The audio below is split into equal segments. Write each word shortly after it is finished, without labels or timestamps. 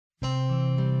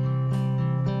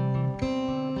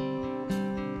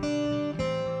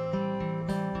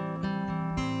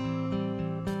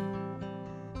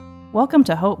Welcome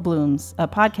to Hope Blooms, a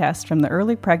podcast from the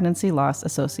Early Pregnancy Loss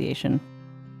Association.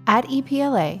 At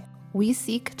EPLA, we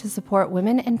seek to support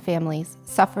women and families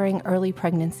suffering early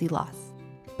pregnancy loss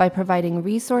by providing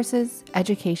resources,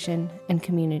 education, and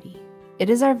community. It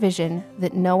is our vision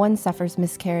that no one suffers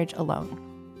miscarriage alone.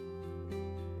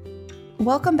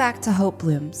 Welcome back to Hope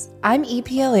Blooms. I'm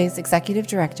EPLA's Executive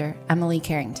Director, Emily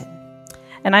Carrington.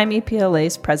 And I'm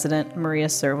EPLA's President, Maria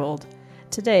Servold.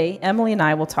 Today, Emily and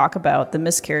I will talk about the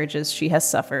miscarriages she has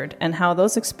suffered and how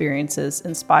those experiences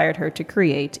inspired her to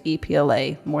create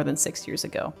EPLA more than 6 years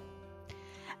ago.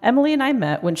 Emily and I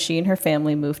met when she and her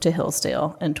family moved to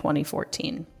Hillsdale in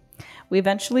 2014. We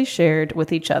eventually shared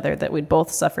with each other that we'd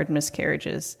both suffered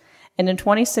miscarriages, and in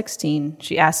 2016,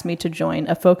 she asked me to join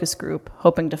a focus group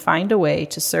hoping to find a way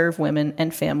to serve women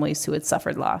and families who had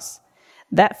suffered loss.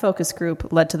 That focus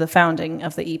group led to the founding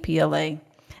of the EPLA,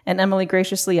 and Emily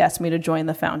graciously asked me to join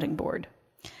the founding board.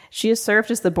 She has served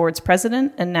as the board's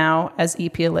president and now as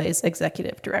EPLA's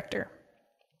executive director.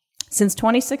 Since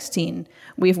 2016,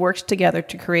 we've worked together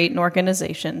to create an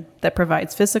organization that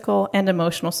provides physical and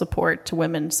emotional support to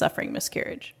women suffering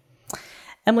miscarriage.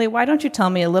 Emily, why don't you tell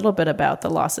me a little bit about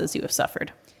the losses you have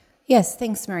suffered? Yes,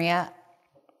 thanks, Maria.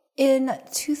 In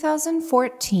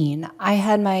 2014, I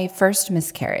had my first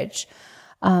miscarriage.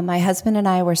 My husband and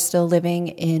I were still living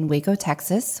in Waco,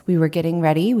 Texas. We were getting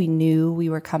ready. We knew we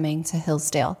were coming to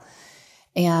Hillsdale.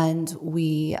 And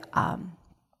we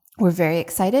were very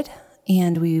excited.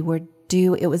 And we were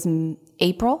due, it was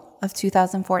April of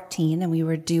 2014, and we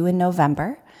were due in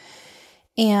November.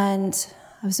 And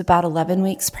I was about 11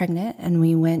 weeks pregnant, and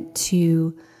we went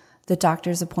to the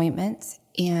doctor's appointment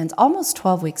and almost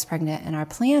 12 weeks pregnant. And our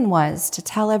plan was to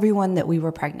tell everyone that we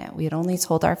were pregnant. We had only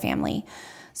told our family.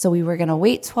 So we were going to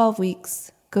wait 12 weeks,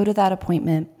 go to that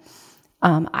appointment.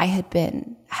 I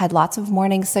had lots of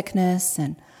morning sickness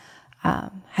and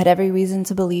had every reason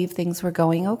to believe things were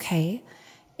going okay.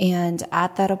 And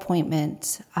at that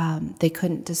appointment, they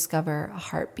couldn't discover a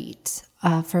heartbeat.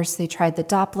 First, they tried the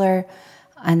Doppler,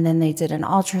 and then they did an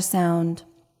ultrasound,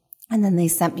 and then they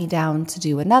sent me down to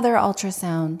do another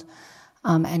ultrasound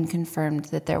and confirmed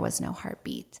that there was no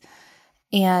heartbeat.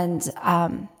 And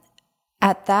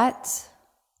at that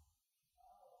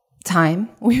time,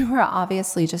 we were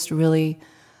obviously just really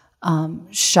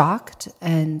shocked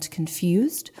and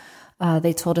confused.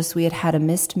 They told us we had had a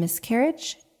missed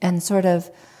miscarriage and sort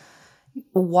of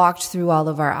walked through all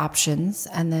of our options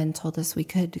and then told us we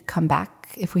could come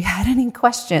back if we had any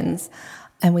questions.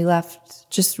 And we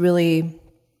left just really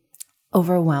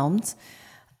overwhelmed.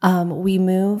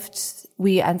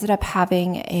 We ended up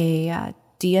having a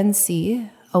DNC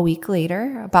a week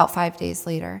later, about 5 days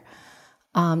later.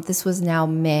 This was now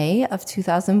May of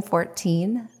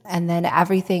 2014. And then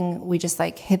everything, we just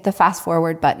hit the fast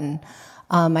forward button.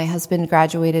 My husband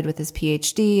graduated with his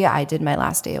PhD. I did my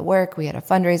last day at work. We had a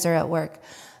fundraiser at work.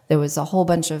 There was a whole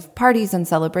bunch of parties and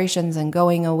celebrations and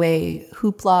going away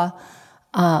hoopla.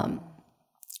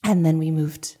 And then we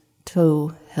moved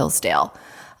to Hillsdale.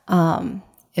 So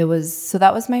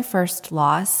that was my first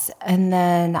loss. And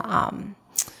then,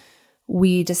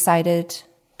 we decided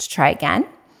to try again.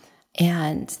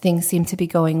 And things seemed to be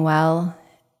going well.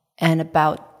 And it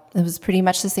was pretty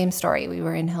much the same story. We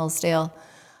were in Hillsdale,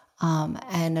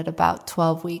 and at about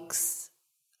 12 weeks,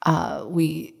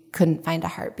 we couldn't find a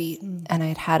heartbeat, and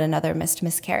I'd had another missed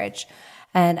miscarriage.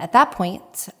 And at that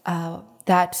point,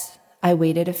 I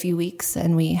waited a few weeks,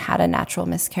 and we had a natural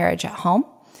miscarriage at home.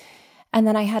 And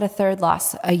then I had a third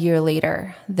loss a year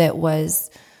later that was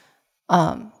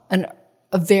a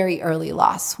very early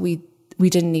loss. We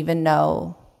didn't even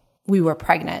know we were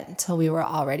pregnant until we were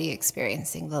already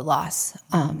experiencing the loss.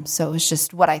 So it was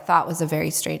just what I thought was a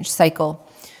very strange cycle.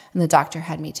 And the doctor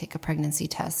had me take a pregnancy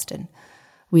test, and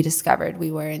we discovered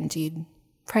we were indeed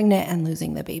pregnant and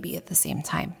losing the baby at the same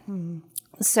time. Mm-hmm.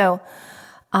 So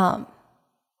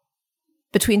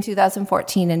between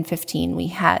 2014 and 15, we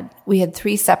had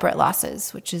 3 separate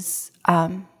losses, which is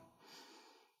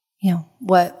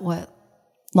what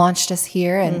launched us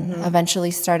here and eventually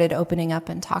started opening up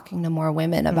and talking to more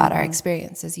women about our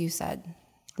experience, as you said.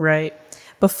 Right.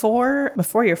 Before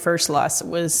your first loss,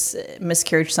 was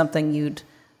miscarriage something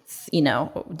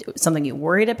something you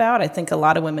worried about? I think a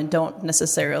lot of women don't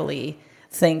necessarily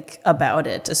think about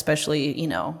it, especially,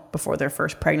 before their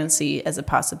first pregnancy as a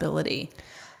possibility.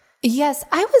 Yes,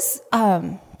 I was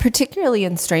particularly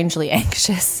and strangely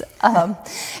anxious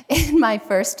in my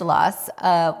first loss,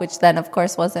 which then, of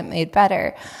course, wasn't made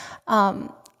better.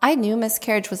 I knew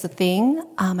miscarriage was a thing.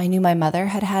 I knew my mother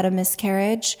had had a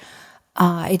miscarriage.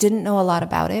 I didn't know a lot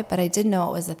about it, but I did know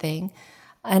it was a thing.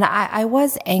 And I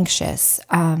was anxious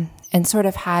and sort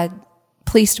of had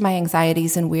placed my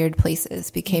anxieties in weird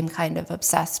places, became kind of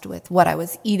obsessed with what I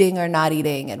was eating or not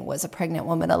eating, and was a pregnant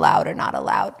woman allowed or not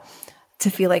allowed, to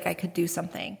feel like I could do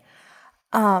something.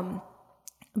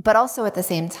 But also at the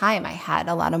same time, I had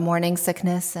a lot of morning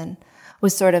sickness and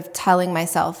was sort of telling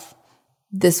myself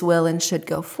this will and should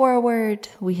go forward.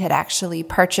 We had actually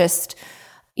purchased,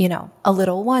 a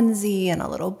little onesie and a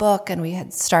little book, and we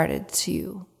had started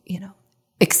to,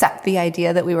 accept the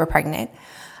idea that we were pregnant.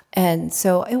 And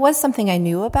so it was something I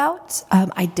knew about.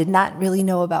 I did not really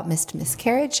know about missed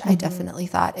miscarriage. Mm-hmm. I definitely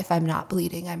thought if I'm not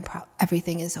bleeding,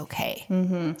 everything is okay.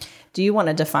 Mm-hmm. Do you want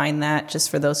to define that just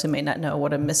for those who may not know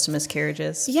what a missed miscarriage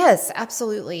is? Yes,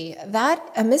 absolutely.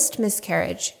 A missed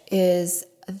miscarriage is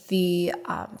the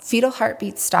fetal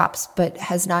heartbeat stops but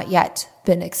has not yet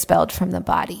been expelled from the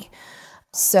body.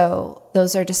 So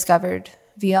those are discovered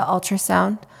via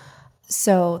ultrasound.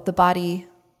 So the body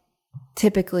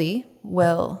typically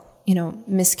will,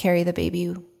 miscarry the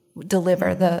baby,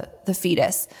 deliver the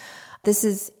fetus. This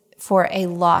is for a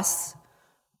loss.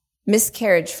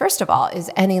 Miscarriage, first of all, is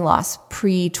any loss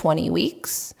pre-20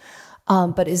 weeks,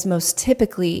 but is most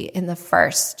typically in the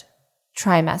first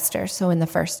trimester. So in the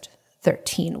first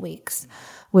 13 weeks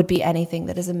would be anything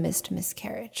that is a missed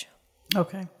miscarriage.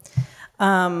 Okay.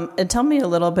 And tell me a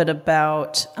little bit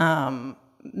about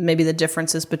maybe the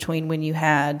differences between when you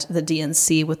had the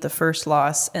D&C with the first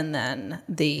loss and then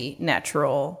the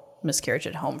natural miscarriage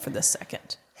at home for the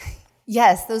second.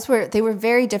 Yes, they were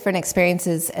very different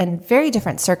experiences and very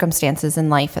different circumstances in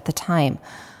life at the time.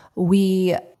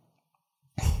 Like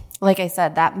I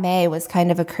said, that May was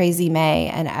kind of a crazy May,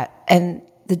 and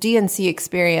the D&C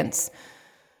experience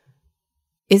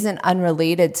isn't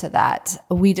unrelated to that.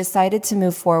 We decided to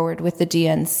move forward with the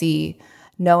D&C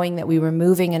knowing that we were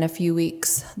moving in a few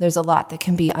weeks. There's a lot that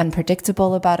can be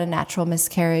unpredictable about a natural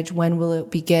miscarriage. When will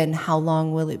it begin? How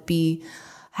long will it be?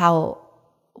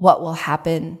 What will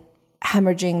happen?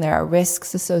 Hemorrhaging, there are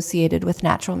risks associated with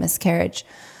natural miscarriage.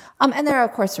 And there are,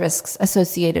 of course, risks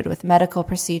associated with medical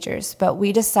procedures. But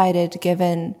we decided,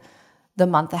 given the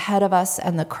month ahead of us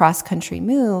and the cross-country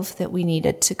move, that we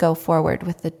needed to go forward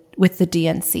with the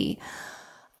D&C.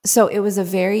 So it was a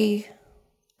very,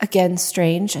 again,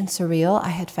 strange and surreal. I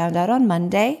had found out on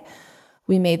Monday.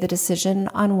 We made the decision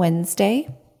on Wednesday,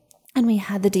 and we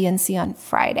had the D&C on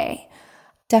Friday.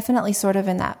 Definitely sort of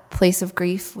in that place of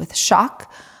grief with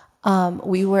shock.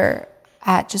 We were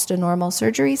at just a normal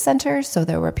surgery center, so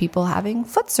there were people having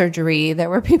foot surgery. There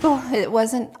were people, it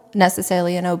wasn't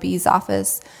necessarily an OB's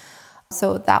office.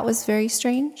 So that was very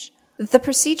strange. The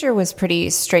procedure was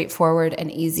pretty straightforward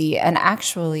and easy, and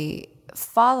actually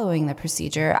following the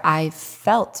procedure, I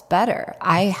felt better.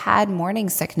 I had morning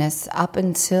sickness up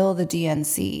until the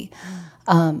D&C,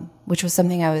 which was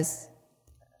something I was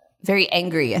very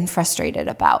angry and frustrated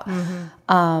about.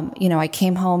 Mm-hmm. I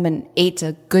came home and ate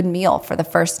a good meal for the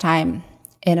first time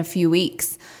in a few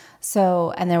weeks.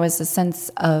 So, and there was a sense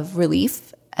of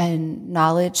relief and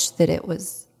knowledge that it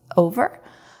was over.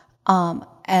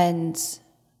 And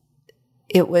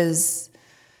it was,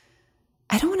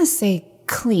 I don't want to say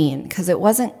clean, because it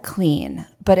wasn't clean,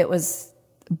 but it was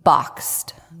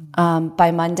boxed.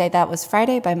 By Monday, that was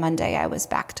Friday. By Monday, I was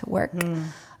back to work.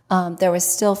 There was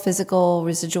still physical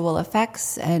residual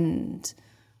effects, and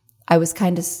I was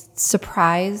kind of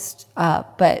surprised.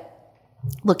 But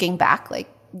looking back, a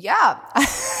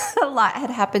lot had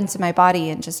happened to my body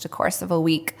in just a course of a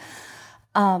week.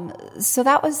 So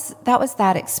that was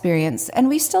that experience. And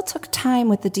we still took time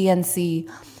with the D&C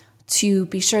to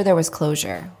be sure there was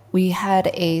closure. We had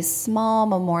a small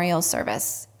memorial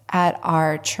service at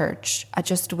our church,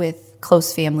 just with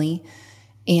close family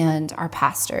and our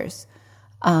pastors.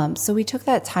 So we took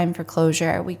that time for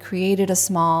closure. We created a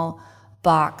small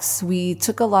box. We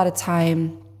took a lot of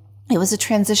time. It was a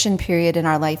transition period in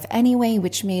our life anyway,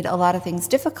 which made a lot of things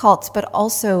difficult, but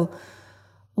also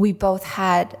we both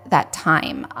had that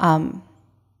time.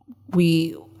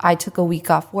 I took a week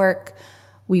off work.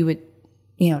 We would,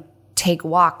 take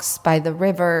walks by the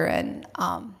river, and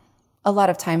a lot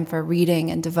of time for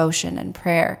reading and devotion and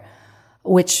prayer,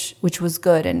 which was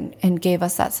good and gave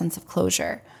us that sense of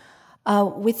closure.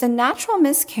 With the natural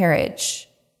miscarriage,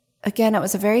 again, it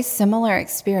was a very similar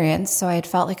experience. So I had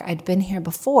felt like I'd been here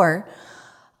before,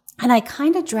 and I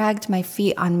kind of dragged my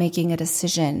feet on making a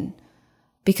decision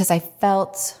because I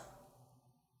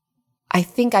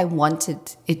think I wanted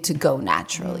it to go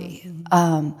naturally.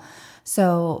 Mm-hmm.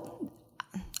 So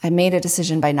I made a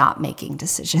decision by not making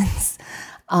decisions.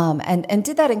 And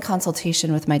did that in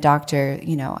consultation with my doctor.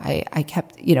 I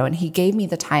kept, and he gave me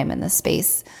the time and the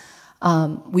space.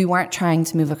 We weren't trying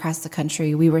to move across the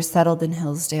country. We were settled in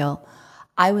Hillsdale.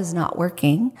 I was not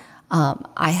working.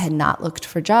 I had not looked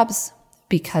for jobs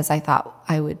because I thought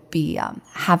I would be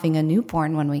having a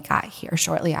newborn when we got here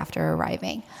shortly after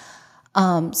arriving.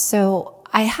 So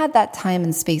I had that time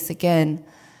and space again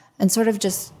and sort of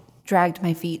just dragged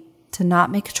my feet to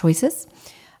not make choices.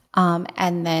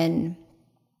 And then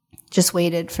just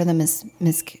waited for the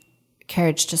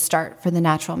miscarriage to start, for the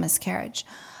natural miscarriage.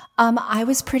 I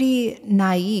was pretty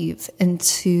naive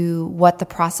into what the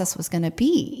process was going to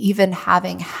be, even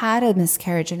having had a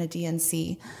miscarriage and a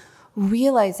DNC,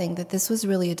 realizing that this was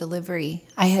really a delivery.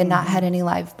 I had not had any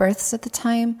live births at the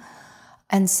time.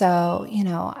 And so,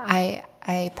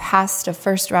 I passed a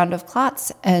first round of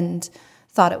clots and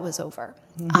thought it was over.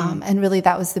 And really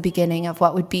that was the beginning of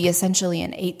what would be essentially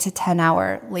an 8 to 10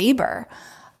 hour labor,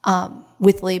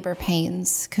 with labor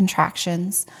pains,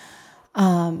 contractions.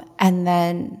 And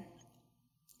then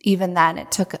even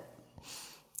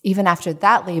after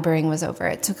that laboring was over,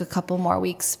 it took a couple more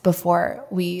weeks before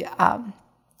we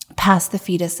passed the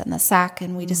fetus and the sac,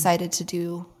 and we decided to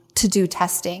do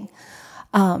testing.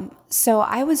 So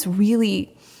I was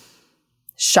really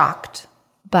shocked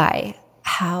by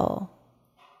how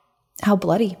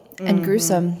bloody and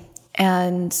gruesome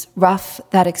and rough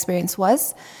that experience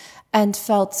was, and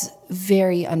felt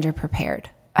very underprepared.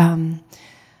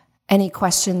 Any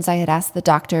questions I had asked the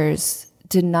doctors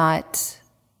did not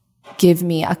give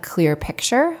me a clear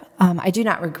picture. I do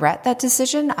not regret that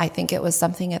decision. I think it was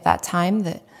something at that time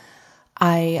that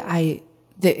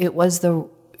it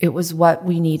was what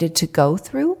we needed to go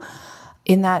through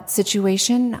in that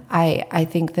situation. I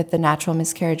think that the natural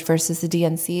miscarriage versus the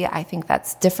DNC, I think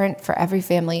that's different for every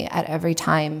family at every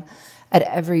time, at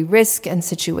every risk and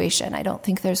situation. I don't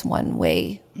think there's one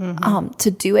way to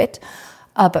do it.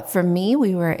 But for me,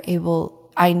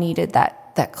 I needed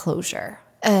that closure.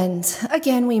 And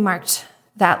again, we marked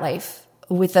that life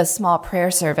with a small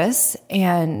prayer service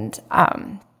and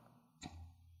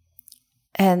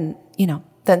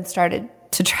then started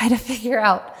to try to figure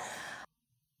out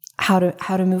how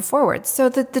to move forward. So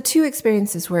the two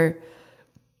experiences were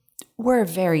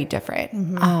very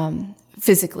different,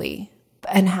 physically,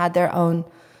 and had their own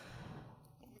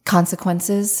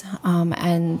consequences.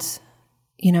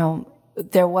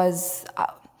 There was,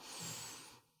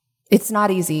 it's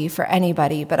not easy for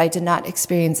anybody, but I did not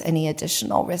experience any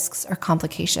additional risks or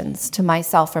complications to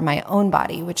myself or my own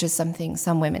body, which is something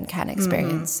some women can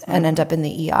experience and end up in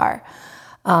the ER.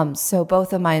 So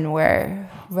both of mine were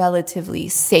relatively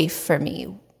safe for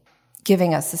me,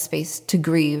 giving us the space to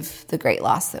grieve the great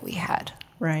loss that we had.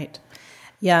 Right.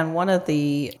 Yeah, and one of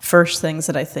the first things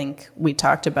that I think we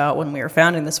talked about when we were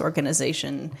founding this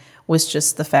organization was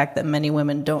just the fact that many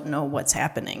women don't know what's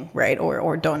happening, right?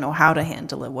 Or don't know how to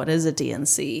handle it. What is a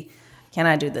DNC? Can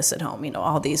I do this at home?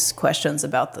 All these questions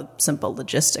about the simple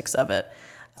logistics of it.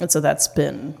 And so that's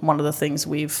been one of the things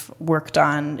we've worked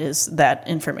on, is that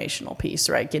informational piece,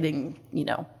 right? Getting,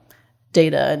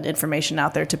 data and information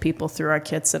out there to people through our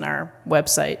kits and our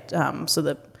website, so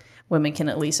that women can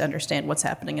at least understand what's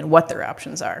happening and what their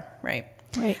options are, right?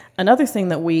 Right. Another thing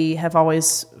that we have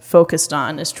always focused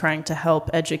on is trying to help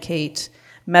educate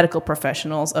medical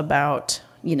professionals about,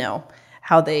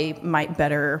 how they might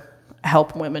better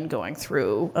help women going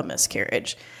through a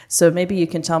miscarriage. So maybe you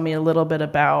can tell me a little bit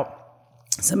about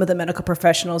some of the medical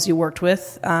professionals you worked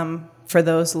with for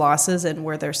those losses, and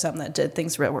were there some that did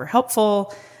things that were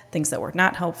helpful, things that were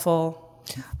not helpful?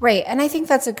 Right. And I think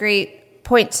that's a great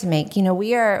point to make.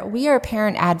 We are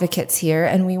parent advocates here,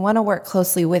 and we want to work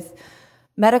closely with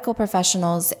medical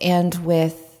professionals and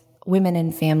with women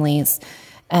and families,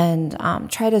 and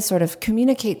try to sort of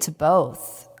communicate to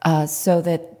both, so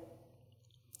that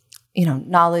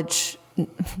knowledge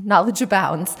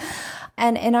abounds.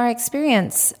 And in our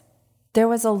experience, there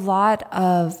was a lot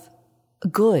of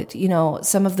good,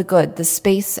 some of the good, the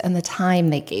space and the time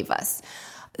they gave us.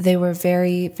 They were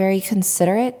very, very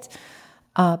considerate.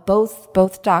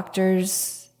 Both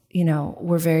doctors,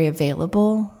 were very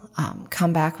available,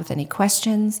 come back with any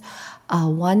questions.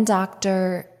 One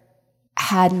doctor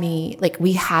had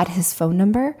we had his phone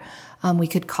number. We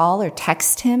could call or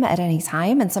text him at any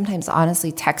time. And sometimes,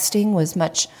 honestly, texting was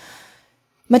much,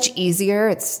 much easier.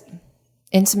 It's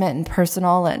intimate and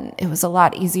personal, and it was a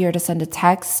lot easier to send a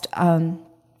text.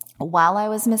 While I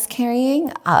was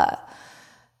miscarrying,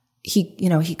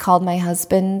 he called my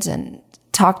husband and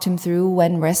talked him through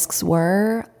when risks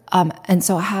were, and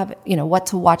so what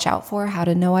to watch out for, how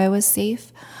to know I was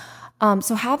safe.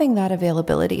 So having that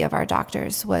availability of our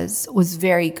doctors was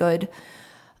very good.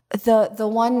 The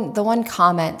one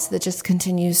comment that just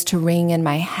continues to ring in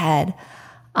my head,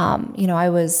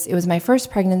 it was my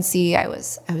first pregnancy. I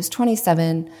was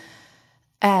 27,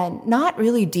 and not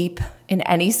really deep in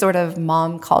any sort of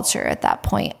mom culture at that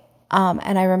point.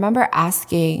 And I remember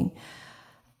asking,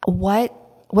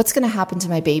 what's going to happen to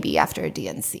my baby after a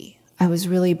DNC? I was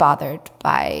really bothered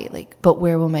by but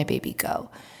where will my baby go?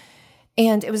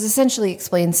 And it was essentially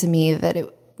explained to me that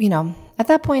at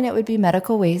that point it would be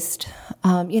medical waste,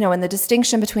 and the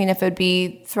distinction between if it would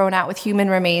be thrown out with human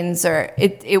remains or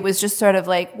it was just sort of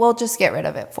we'll just get rid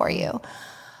of it for you.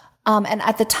 And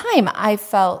at the time I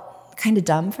felt kind of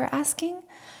dumb for asking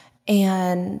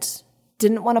and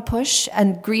didn't want to push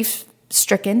and grief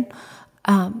stricken.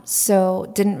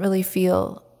 So didn't really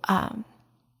feel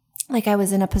like I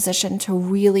was in a position to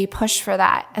really push for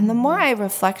that. And the more I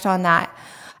reflect on that,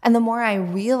 and the more I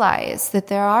realize that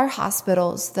there are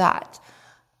hospitals that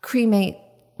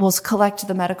collect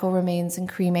the medical remains and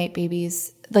cremate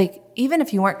babies, even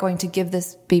if you weren't going to give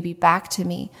this baby back to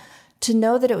me, to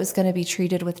know that it was going to be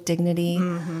treated with dignity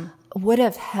would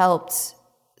have helped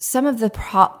some of the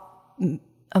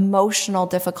emotional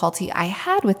difficulty I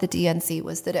had with the DNC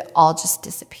was that it all just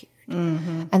disappeared.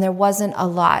 And there wasn't a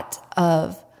lot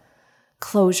of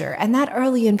closure. And that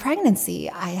early in pregnancy,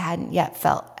 I hadn't yet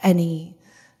felt any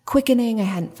quickening. I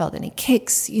hadn't felt any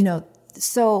kicks,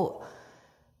 so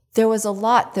there was a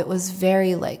lot that was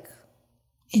very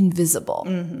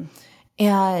invisible.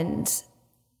 And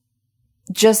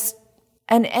just,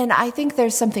 and I think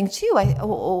there's something too,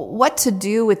 what to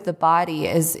do with the body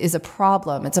is a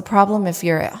problem. It's a problem if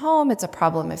you're at home. It's a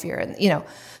problem if you're in,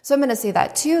 so I'm going to say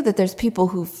that too, that there's people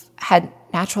who've had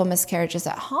natural miscarriages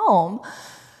at home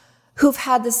who've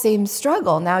had the same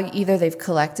struggle. Now, either they've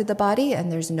collected the body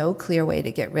and there's no clear way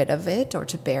to get rid of it or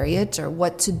to bury it or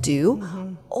what to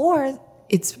do, or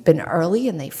it's been early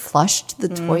and they flushed the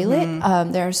toilet.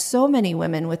 There are so many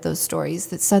women with those stories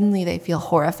that suddenly they feel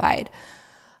horrified.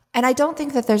 And I don't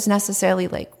think that there's necessarily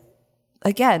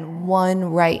one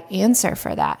right answer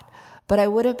for that. But I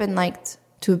would have been liked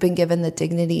to have been given the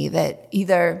dignity that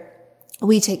either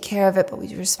we take care of it, but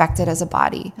we respect it as a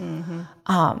body,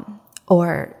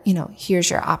 or, here's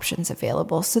your options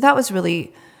available. So that was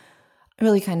really,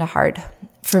 really kind of hard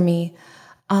for me.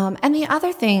 And the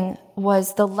other thing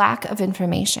was the lack of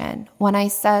information. When I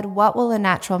said, what will a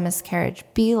natural miscarriage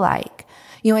be like?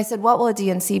 I said, what will a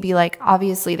DNC be like?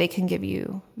 Obviously, they can give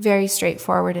you very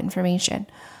straightforward information.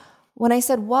 When I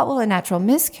said, what will a natural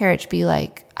miscarriage be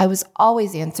like? I was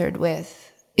always answered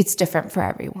with, it's different for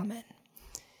every woman.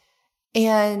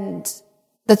 And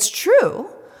that's true.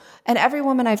 And every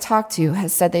woman I've talked to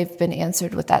has said they've been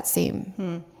answered with that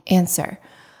same answer.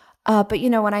 But,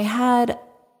 when I had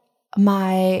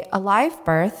my live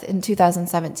birth in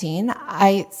 2017,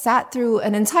 I sat through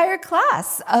an entire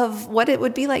class of what it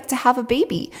would be like to have a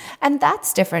baby. And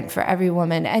that's different for every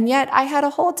woman. And yet I had a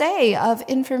whole day of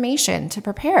information to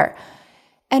prepare.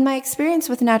 And my experience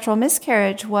with natural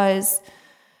miscarriage was,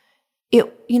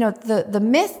 the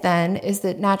myth then is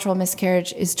that natural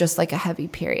miscarriage is just like a heavy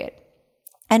period.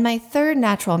 And my third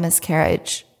natural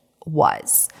miscarriage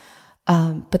was.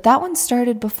 But that one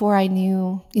started before I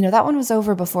knew, that one was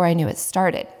over before I knew it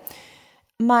started.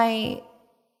 My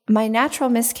natural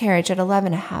miscarriage at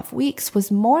 11 and a half weeks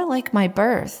was more like my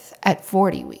birth at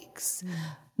 40 weeks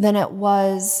than it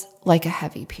was like a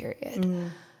heavy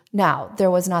period. Now,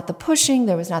 there was not the pushing,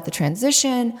 there was not the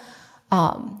transition,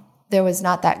 there was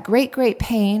not that great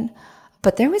pain,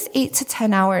 but there was 8 to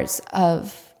 10 hours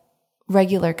of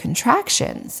regular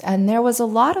contractions, and there was a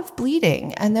lot of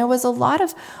bleeding, and there was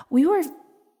we were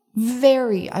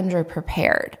very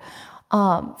underprepared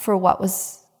for what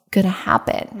was going to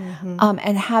happen.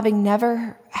 And having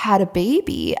never had a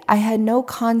baby, I had no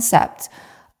concept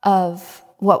of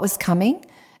what was coming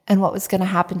and what was going to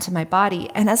happen to my body.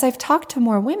 And as I've talked to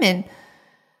more women,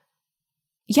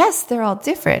 yes, they're all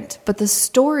different, but the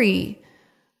story,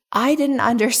 I didn't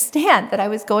understand that I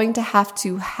was going to have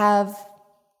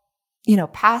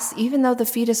pass, even though the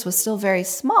fetus was still very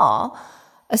small,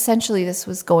 essentially this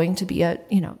was going to be a,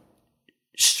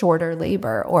 shorter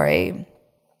labor or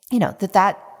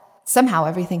that somehow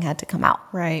everything had to come out.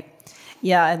 Right.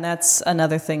 Yeah. And that's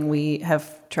another thing we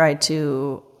have tried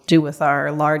to do with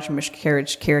our large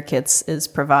miscarriage care kits is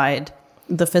provide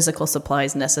the physical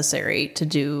supplies necessary to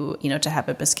do, to have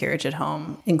a miscarriage at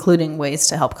home, including ways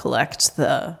to help collect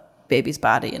the baby's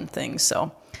body and things.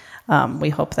 So we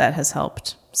hope that has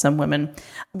helped some women.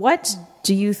 What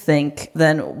do you think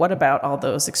then, what about all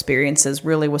those experiences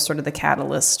really was sort of the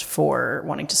catalyst for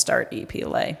wanting to start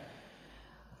EPLA?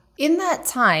 In that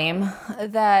time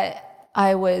that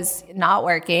I was not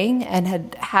working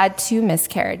and had 2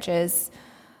 miscarriages,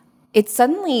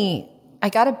 I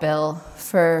got a bill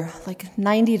for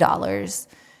 $90.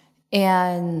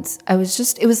 And it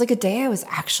was like a day I was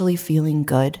actually feeling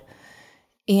good.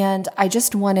 And I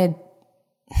just wanted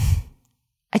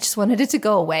it to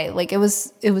go away. Like it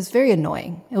was very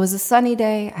annoying. It was a sunny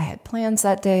day. I had plans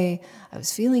that day. I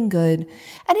was feeling good.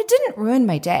 And it didn't ruin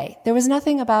my day. There was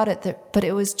nothing about it but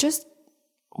it was just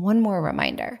one more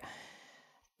reminder.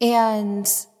 And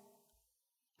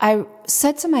I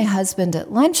said to my husband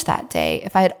at lunch that day,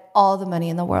 if I had all the money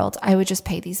in the world, I would just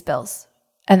pay these bills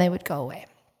and they would go away.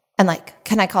 And like,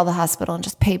 can I call the hospital and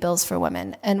just pay bills for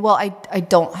women? And well, I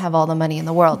don't have all the money in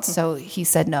the world. So he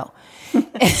said no.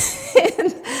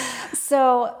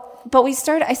 But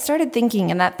I started thinking,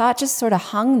 and that thought just sort of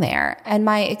hung there. And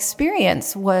my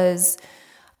experience was,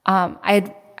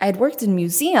 I had worked in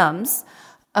museums,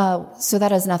 so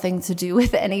that has nothing to do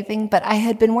with anything, but I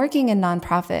had been working in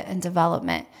nonprofit and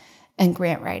development and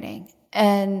grant writing.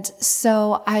 And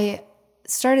so I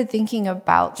started thinking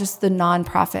about just the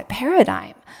nonprofit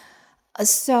paradigm.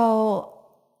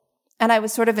 And I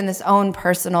was sort of in this own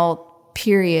personal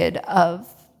period of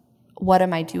what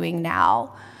am I doing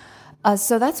now?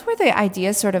 So that's where the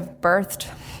idea sort of birthed,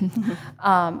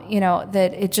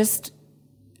 that it just,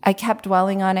 I kept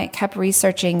dwelling on it, kept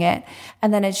researching it.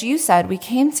 And then as you said, we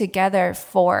came together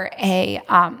for a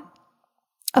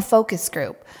focus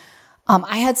group.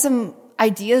 I had some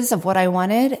ideas of what I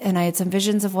wanted and I had some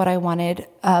visions of what I wanted,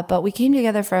 but we came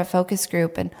together for a focus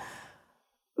group and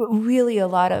really a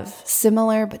lot of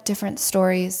similar but different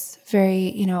stories.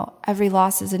 Very, every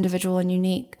loss is individual and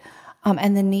unique.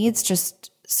 And the needs just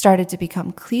started to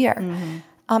become clear. Mm-hmm.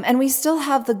 And we still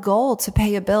have the goal to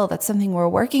pay a bill. That's something we're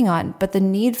working on. But the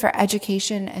need for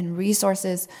education and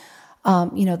resources,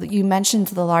 you mentioned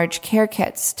the large care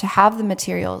kits to have the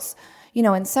materials.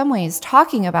 In some ways,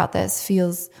 talking about this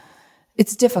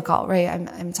it's difficult, right?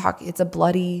 I'm talking, it's a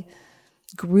bloody,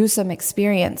 gruesome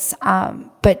experience.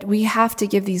 But we have to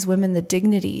give these women the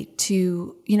dignity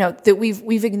to, that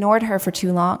we've ignored her for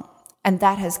too long. And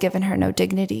that has given her no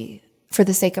dignity for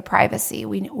the sake of privacy.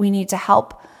 We need to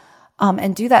help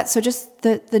and do that. So just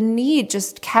the need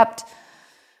just kept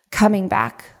coming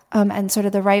back, and sort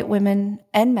of the right women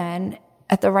and men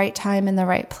at the right time in the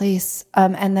right place.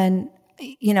 And then,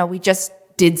 we just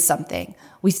did something.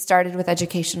 We started with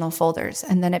educational folders,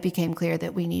 and then it became clear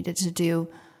that we needed to do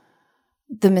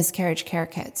the miscarriage care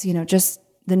kits. Just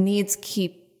the needs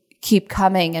keep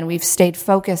coming, and we've stayed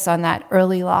focused on that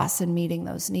early loss and meeting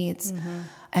those needs. Mm-hmm.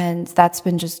 And that's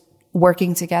been just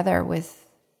working together with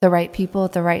the right people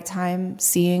at the right time,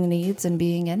 seeing needs and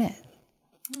being in it.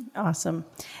 Awesome.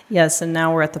 Yes, and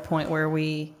now we're at the point where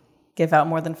we give out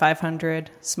more than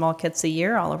 500 small kits a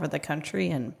year all over the country,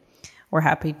 and we're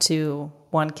happy to,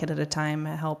 one kit at a time,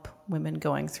 help women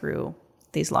going through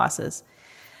these losses.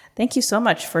 Thank you so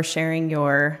much for sharing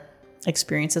your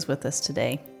experiences with us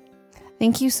today.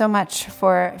 Thank you so much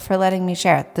for letting me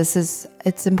share.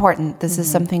 It's important. This is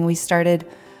something we started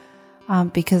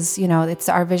because, it's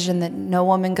our vision that no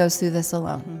woman goes through this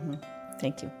alone. Mm-hmm.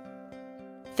 Thank you.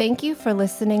 Thank you for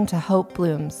listening to Hope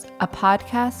Blooms, a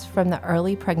podcast from the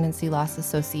Early Pregnancy Loss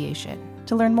Association.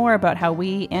 To learn more about how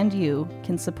we and you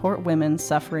can support women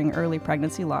suffering early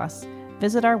pregnancy loss,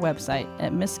 visit our website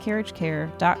at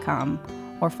miscarriagecare.com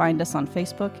or find us on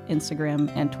Facebook,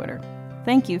 Instagram, and Twitter.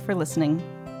 Thank you for listening.